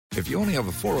If you only have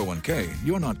a 401k,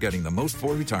 you're not getting the most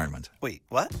for retirement. Wait,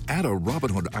 what? Add a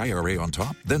Robinhood IRA on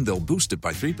top, then they'll boost it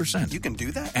by 3%. You can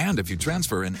do that? And if you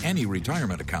transfer in any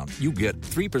retirement account, you get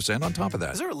 3% on top of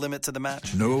that. Is there a limit to the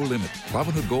match? No limit.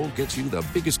 Robinhood Gold gets you the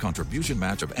biggest contribution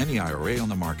match of any IRA on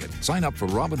the market. Sign up for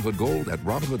Robinhood Gold at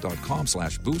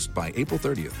Robinhood.com/boost by April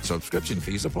 30th. Subscription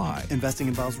fees apply. Investing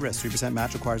involves risk. 3%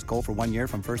 match requires gold for 1 year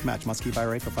from first match. Must keep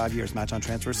IRA for 5 years. Match on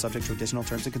transfers subject to additional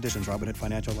terms and conditions. Robinhood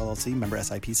Financial LLC, member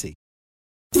SIPC.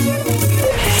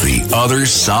 The Other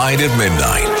Side of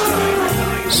Midnight.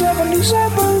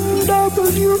 77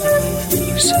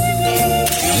 WABC.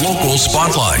 Local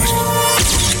Spotlight.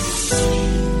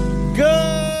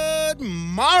 Good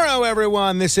morrow,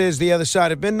 everyone. This is The Other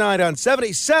Side of Midnight on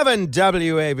 77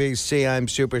 WABC. I'm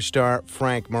superstar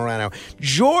Frank Morano.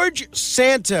 George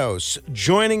Santos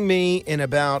joining me in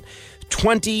about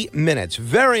 20 minutes.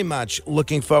 Very much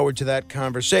looking forward to that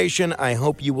conversation. I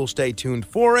hope you will stay tuned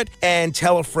for it and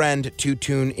tell a friend to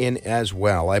tune in as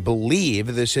well. I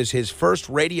believe this is his first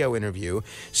radio interview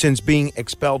since being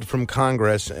expelled from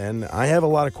Congress, and I have a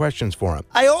lot of questions for him.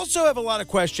 I also have a lot of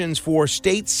questions for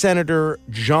State Senator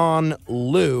John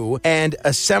Liu and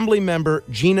Assembly Member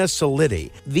Gina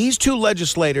Solitti. These two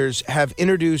legislators have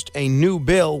introduced a new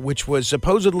bill which was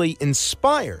supposedly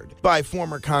inspired by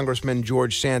former Congressman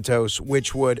George Santos,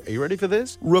 which would, are you ready for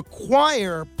this?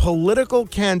 Require political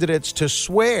candidates to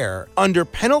swear under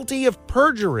penalty of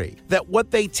perjury that what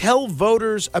they tell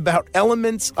voters about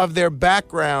elements of their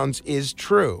backgrounds is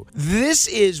true. This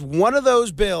is one of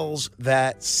those bills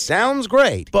that sounds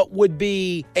great, but would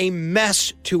be a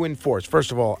mess to enforce.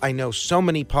 First of all, I know so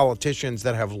many politicians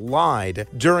that have lied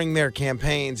during their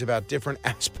campaigns about different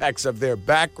aspects of their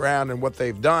background and what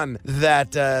they've done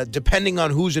that depending on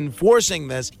who's enforcing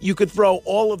this, you could throw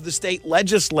all of the state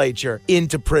legislature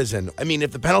into prison. I mean,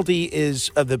 if the penalty is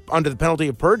under the penalty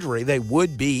of perjury, they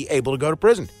would be able to go to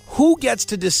prison. Who gets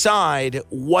to decide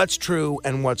what's true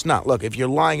and what's not? Look, if you're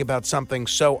lying about something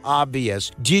so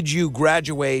obvious, did you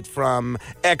graduate from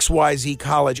XYZ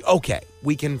college? Okay,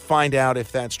 we can find out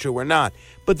if that's true or not.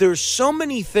 But there's so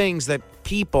many things that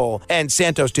people, and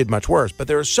Santos did much worse, but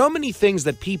there are so many things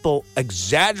that people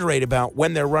exaggerate about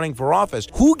when they're running for office.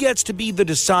 Who gets to be the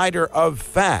decider of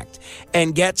fact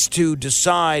and gets to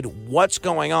decide what's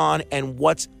going on and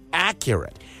what's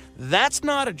accurate? That's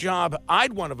not a job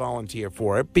I'd want to volunteer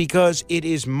for it because it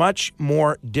is much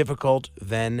more difficult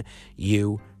than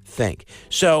you think.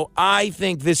 So I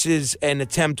think this is an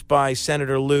attempt by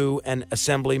Senator Liu and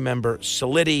Assembly Member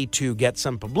Solitti to get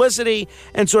some publicity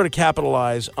and sort of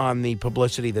capitalize on the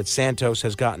publicity that Santos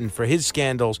has gotten for his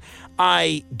scandals.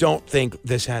 I don't think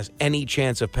this has any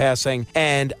chance of passing,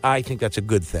 and I think that's a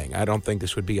good thing. I don't think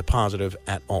this would be a positive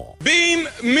at all. Beam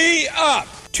me up!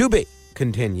 To be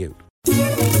continued.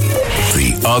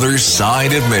 The Other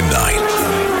Side of Midnight.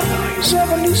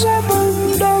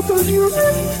 77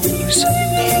 WABC.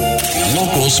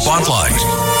 Local Spotlight.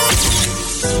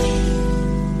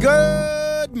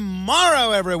 Good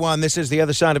morrow, everyone. This is The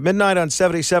Other Side of Midnight on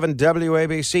 77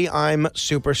 WABC. I'm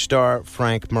superstar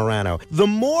Frank Morano. The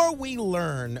more we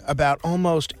learn about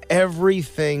almost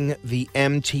everything the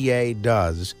MTA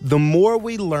does, the more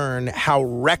we learn how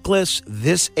reckless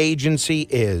this agency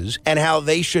is and how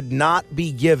they should not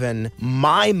be given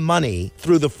my money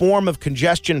through the form of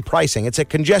congestion pricing. It's a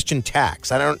congestion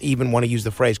tax. I don't even want to use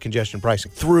the phrase congestion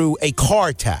pricing. Through a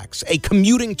car tax, a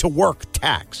commuting to work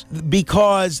tax,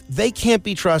 because they can't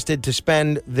be trusted to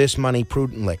spend this money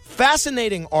prudently.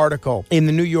 Fascinating article in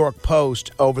the New York Post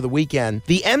over the weekend.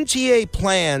 The MTA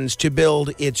plans to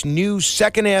build its new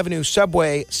 2nd Avenue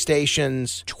subway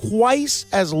stations twice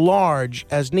as large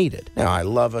as needed. Now, I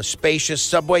love a spacious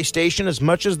subway station as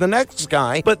much as the next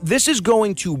guy, but this is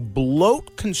going to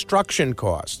bloat construction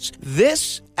costs.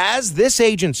 This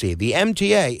agency, the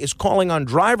MTA, is calling on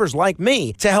drivers like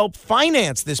me to help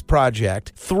finance this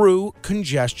project through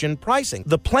congestion pricing.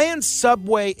 The planned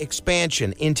subway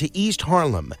expansion into East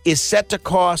Harlem is set to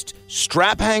cost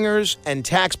strap hangers and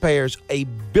taxpayers $1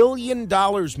 billion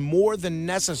more than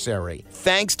necessary,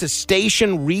 thanks to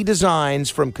station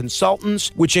redesigns from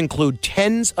consultants, which include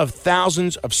tens of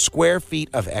thousands of square feet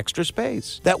of extra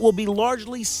space that will be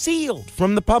largely sealed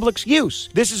from the public's use.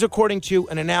 This is according to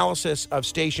an analysis of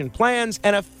station plans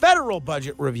and a federal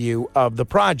budget review of the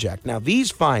project. Now,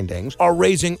 these findings are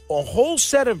raising a whole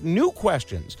set of new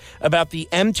questions about the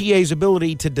MTA's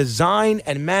ability to design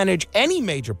and manage any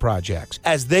major projects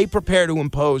as they prepare to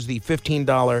impose the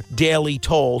 $15 daily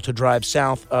toll to drive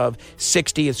south of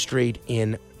 60th Street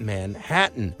in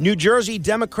Manhattan. New Jersey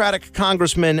Democratic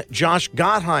Congressman Josh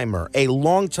Gottheimer, a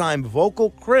longtime vocal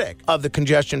critic of the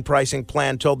congestion pricing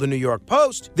plan, told the New York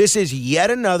Post, "This is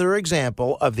yet another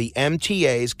example of the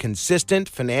MTA's consistent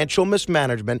financial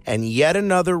mismanagement and yet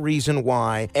another reason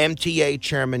why MTA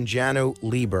Chairman Janno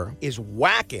Lieber is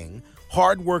whacking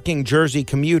hardworking Jersey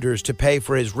commuters to pay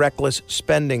for his reckless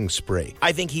spending spree."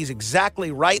 I think he's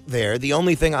exactly right there. The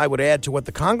only thing I would add to what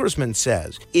the congressman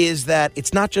says is that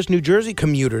it's not just New Jersey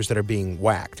commuters that are being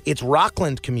whacked. It's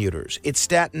Rockland commuters. It's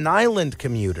Staten Island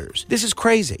commuters. This is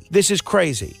crazy. This is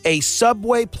crazy. A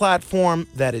subway platform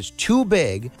that is too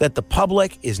big that the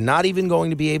public is not even going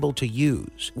to be able to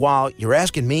use, while you're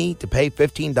asking me to pay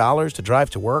 $15 to drive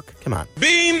to work? Come on.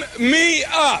 Beam me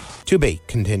up. To be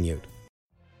continued.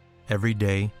 Every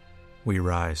day, we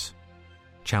rise,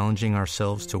 challenging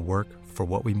ourselves to work for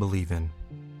what we believe in.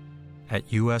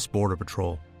 At U.S. Border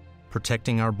Patrol,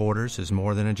 protecting our borders is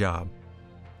more than a job.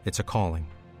 It's a calling.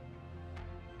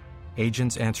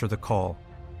 Agents answer the call,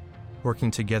 working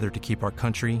together to keep our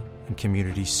country and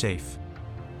communities safe.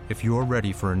 If you're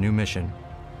ready for a new mission,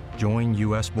 join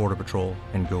U.S. Border Patrol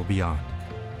and go beyond.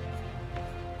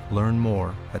 Learn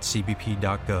more at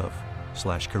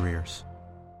cbp.gov/careers.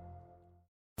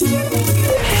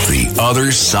 The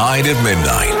Other Side of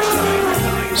Midnight.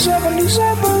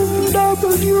 77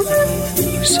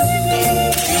 WABC.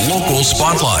 Local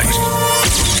Spotlight.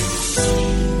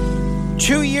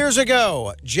 2 years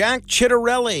ago, Jack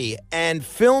Ciattarelli and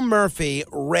Phil Murphy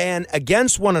ran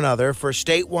against one another for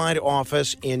statewide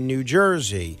office in New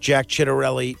Jersey. Jack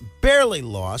Ciattarelli barely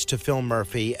lost to Phil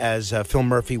Murphy as Phil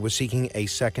Murphy was seeking a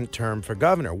second term for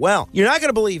governor. Well, you're not going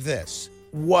to believe this.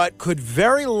 What could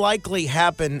very likely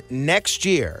happen next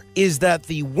year is that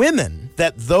the women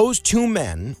that those two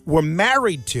men were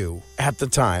married to at the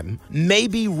time may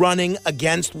be running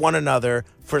against one another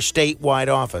for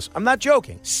statewide office. I'm not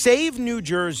joking. Save New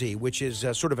Jersey, which is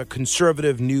sort of a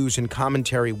conservative news and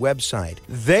commentary website,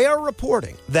 they are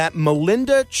reporting that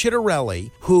Melinda Ciattarelli,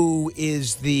 who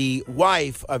is the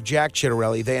wife of Jack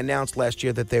Ciattarelli, they announced last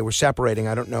year that they were separating.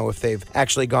 I don't know if they've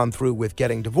actually gone through with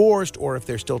getting divorced or if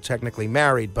they're still technically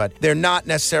married, but they're not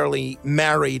necessarily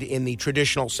married in the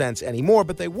traditional sense anymore,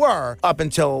 but they were up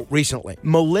until recently.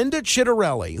 Melinda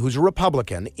Ciattarelli, who's a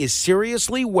Republican, is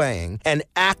seriously weighing and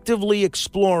actively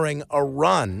exploring a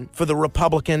run for the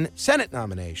Republican Senate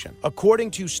nomination.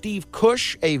 According to Steve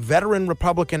Cush, a veteran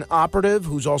Republican operative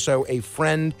who's also a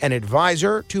friend and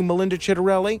advisor to Melinda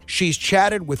Ciattarelli, she's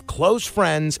chatted with close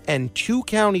friends and 2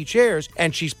 county chairs,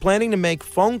 and she's planning to make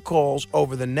phone calls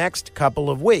over the next couple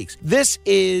of weeks. This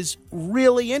is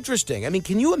really interesting. I mean,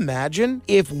 can you imagine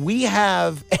if we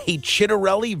have a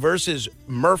Ciattarelli versus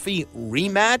Murphy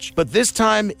rematch, but this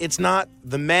time it's not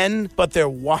the men, but their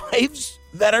wives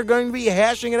that are going to be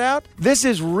hashing it out? This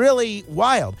is really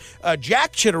wild.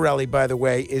 Jack Ciattarelli, by the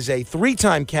way, is a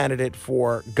 3-time candidate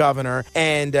for governor,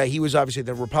 and he was obviously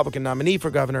the Republican nominee for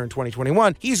governor in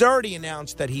 2021. He's already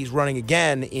announced that he's running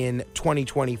again in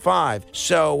 2025.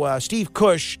 So Steve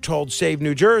Cush told Save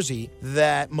New Jersey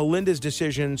that Melinda's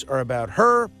decisions are about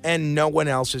her and no one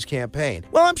else's campaign.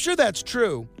 Well, I'm sure that's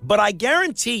true, but I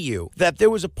guarantee you that there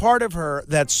was a part of her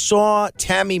that saw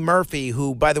Tammy Murphy,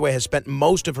 who, by the way, has spent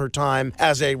most of her time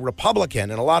as a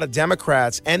Republican, and a lot of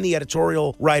Democrats and the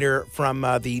editorial writer from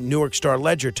the Newark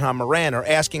Star-Ledger, Tom Moran, are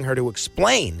asking her to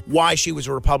explain why she was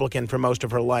a Republican for most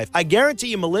of her life. I guarantee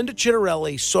you Melinda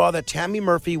Ciattarelli saw that Tammy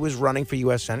Murphy was running for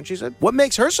U.S. Senate. She said, what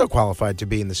makes her so qualified to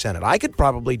be in the Senate? I could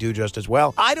probably do just as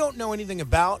well. I don't know anything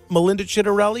about Melinda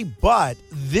Ciattarelli, but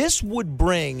this would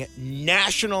bring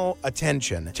national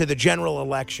attention to the general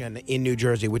election in New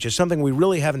Jersey, which is something we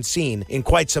really haven't seen in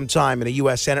quite some time in a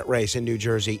U.S. Senate race in New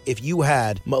Jersey. If you had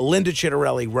Melinda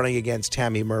Ciattarelli running against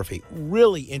Tammy Murphy.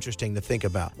 Really interesting to think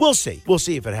about. We'll see. We'll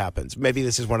see if it happens. Maybe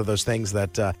this is one of those things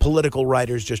that political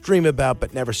writers just dream about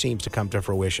but never seems to come to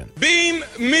fruition. Beam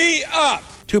me up.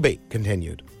 To be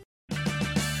continued.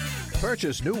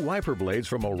 Purchase new wiper blades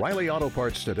from O'Reilly Auto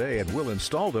Parts today and we'll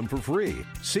install them for free.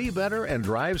 See better and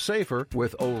drive safer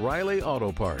with O'Reilly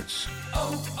Auto Parts.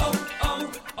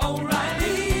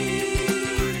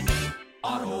 O'Reilly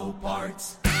Auto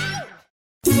Parts.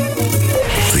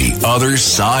 The Other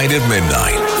Side of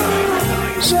Midnight.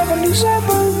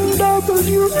 77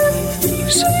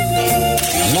 WABC.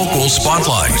 Local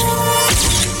Spotlight.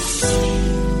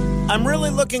 I'm really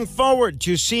looking forward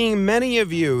to seeing many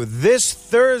of you this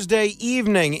Thursday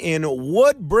evening in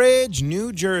Woodbridge,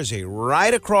 New Jersey,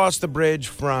 right across the bridge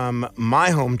from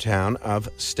my hometown of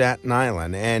Staten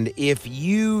Island. And if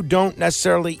you don't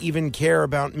necessarily even care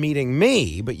about meeting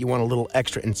me, but you want a little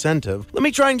extra incentive, let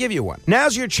me try and give you one.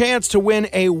 Now's your chance to win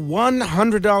a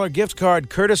 $100 gift card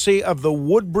courtesy of the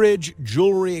Woodbridge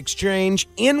Jewelry Exchange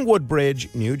in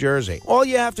Woodbridge, New Jersey. All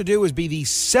you have to do is be the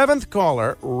 7th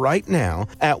caller right now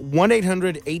at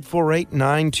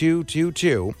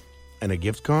 1-800-848-9222. And a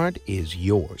gift card is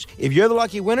yours. If you're the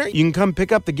lucky winner, you can come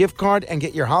pick up the gift card and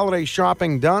get your holiday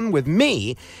shopping done with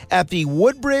me at the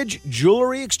Woodbridge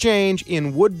Jewelry Exchange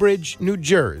in Woodbridge, New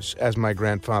Jersey, as my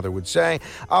grandfather would say.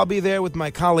 I'll be there with my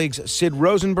colleagues Sid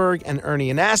Rosenberg and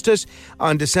Ernie Anastas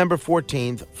on December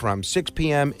 14th from 6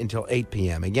 p.m. until 8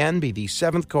 p.m. Again, be the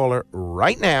 7th caller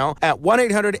right now at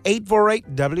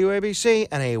 1-800-848-WABC,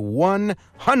 and a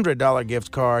 $100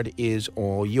 gift card is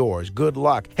all yours. Good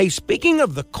luck. Hey, speaking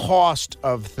of the cost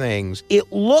of things,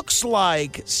 it looks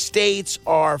like states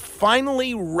are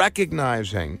finally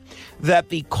recognizing that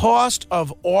the cost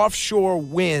of offshore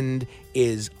wind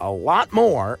is a lot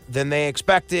more than they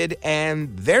expected, and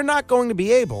they're not going to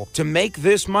be able to make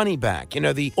this money back. You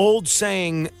know, the old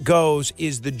saying goes,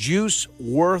 is the juice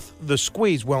worth the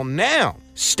squeeze? Well, now,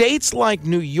 states like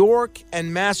New York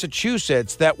and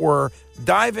Massachusetts that were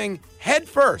diving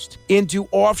headfirst into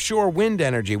offshore wind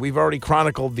energy. We've already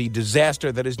chronicled the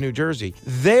disaster that is New Jersey.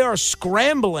 They are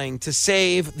scrambling to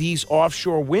save these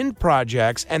offshore wind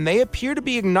projects, and they appear to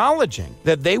be acknowledging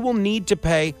that they will need to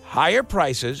pay higher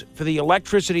prices for the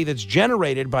electricity that's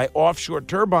generated by offshore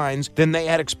turbines than they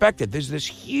had expected. There's this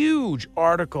huge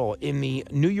article in the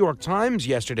New York Times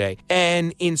yesterday,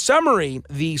 and in summary,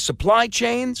 the supply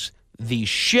chains, the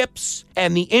ships,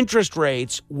 and the interest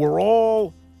rates were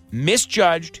all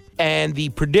misjudged, and the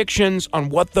predictions on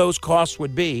what those costs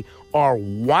would be are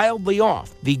wildly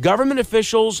off. The government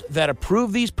officials that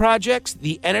approved these projects,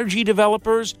 the energy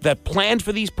developers that planned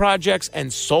for these projects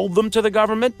and sold them to the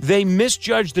government, they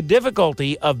misjudged the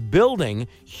difficulty of building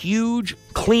huge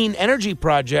clean energy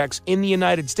projects in the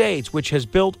United States, which has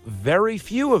built very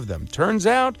few of them. Turns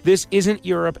out this isn't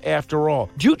Europe after all.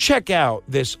 Do check out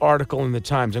this article in the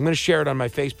Times. I'm going to share it on my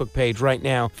Facebook page right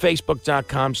now,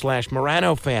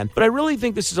 facebook.com/Morano fan. But I really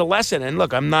think this is a lesson. And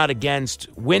look, I'm not against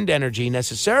wind energy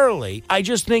necessarily. I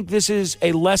just think this is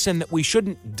a lesson that we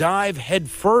shouldn't dive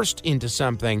headfirst into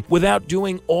something without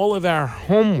doing all of our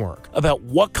homework about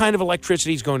what kind of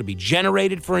electricity is going to be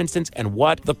generated, for instance, and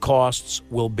what the costs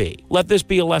will be. Let this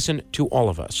be a lesson to all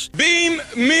of us. Beam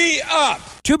me up.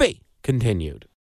 To be continued.